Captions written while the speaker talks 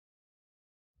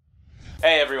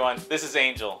Hey everyone, this is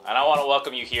Angel, and I want to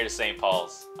welcome you here to St.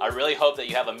 Paul's. I really hope that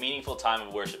you have a meaningful time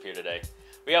of worship here today.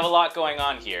 We have a lot going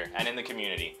on here and in the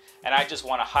community, and I just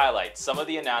want to highlight some of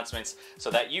the announcements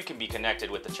so that you can be connected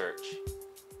with the church.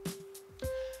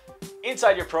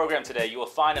 Inside your program today, you will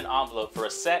find an envelope for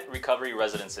Ascent Recovery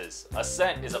Residences.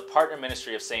 Ascent is a partner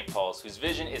ministry of St. Paul's whose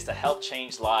vision is to help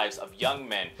change lives of young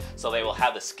men so they will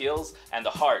have the skills and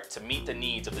the heart to meet the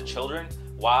needs of the children,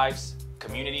 wives,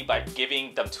 community by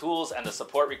giving them tools and the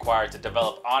support required to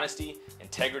develop honesty,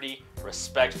 integrity,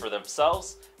 respect for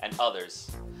themselves and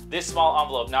others. This small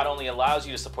envelope not only allows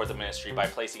you to support the ministry by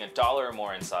placing $1 or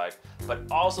more inside, but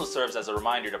also serves as a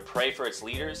reminder to pray for its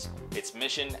leaders, its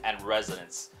mission, and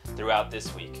residents throughout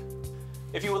this week.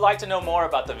 If you would like to know more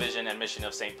about the vision and mission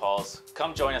of St. Paul's,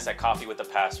 come join us at Coffee with the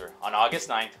Pastor on August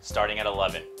 9th, starting at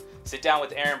 11. Sit down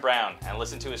with Aaron Brown and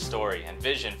listen to his story and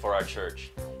vision for our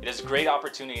church. It is a great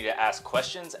opportunity to ask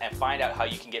questions and find out how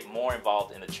you can get more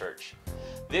involved in the church.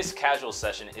 This casual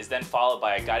session is then followed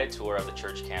by a guided tour of the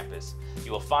church campus.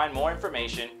 You will find more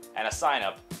information and a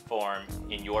sign-up form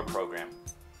in your program.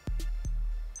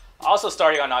 Also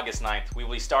starting on August 9th, we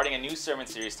will be starting a new sermon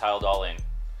series titled All In.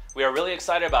 We are really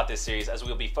excited about this series as we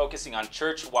will be focusing on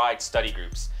church-wide study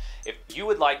groups. If you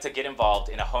would like to get involved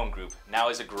in a home group, now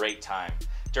is a great time.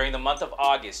 During the month of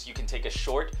August, you can take a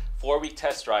short 4-week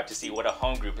test drive to see what a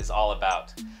home group is all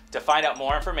about. To find out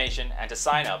more information and to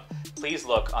sign up, please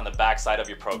look on the back side of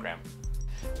your program.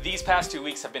 These past 2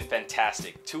 weeks have been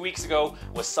fantastic. 2 weeks ago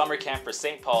was summer camp for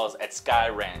St. Paul's at Sky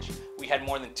Ranch. We had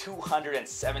more than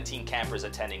 217 campers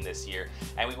attending this year,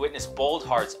 and we witnessed bold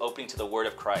hearts opening to the word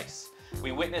of Christ.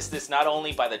 We witnessed this not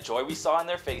only by the joy we saw in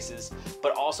their faces,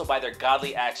 but also by their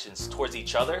godly actions towards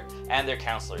each other and their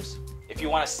counselors. If you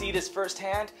want to see this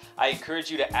firsthand, I encourage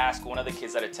you to ask one of the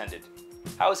kids that attended,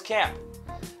 "How was camp?"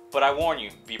 But I warn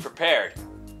you, be prepared.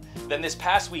 Then this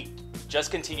past week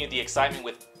just continued the excitement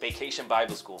with Vacation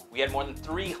Bible School. We had more than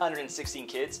 316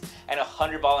 kids and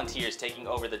 100 volunteers taking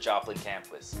over the Joplin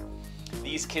campus.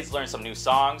 These kids learned some new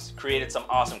songs, created some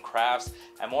awesome crafts,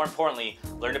 and more importantly,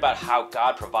 learned about how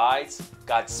God provides,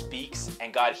 God speaks,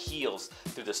 and God heals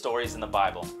through the stories in the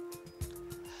Bible.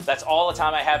 That's all the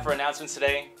time I have for announcements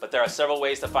today, but there are several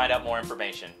ways to find out more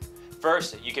information.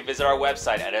 First, you can visit our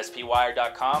website at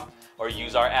spwire.com or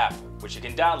use our app, which you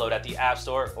can download at the App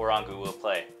Store or on Google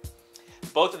Play.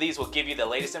 Both of these will give you the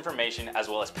latest information as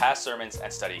well as past sermons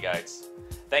and study guides.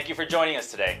 Thank you for joining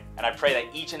us today, and I pray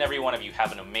that each and every one of you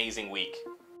have an amazing week.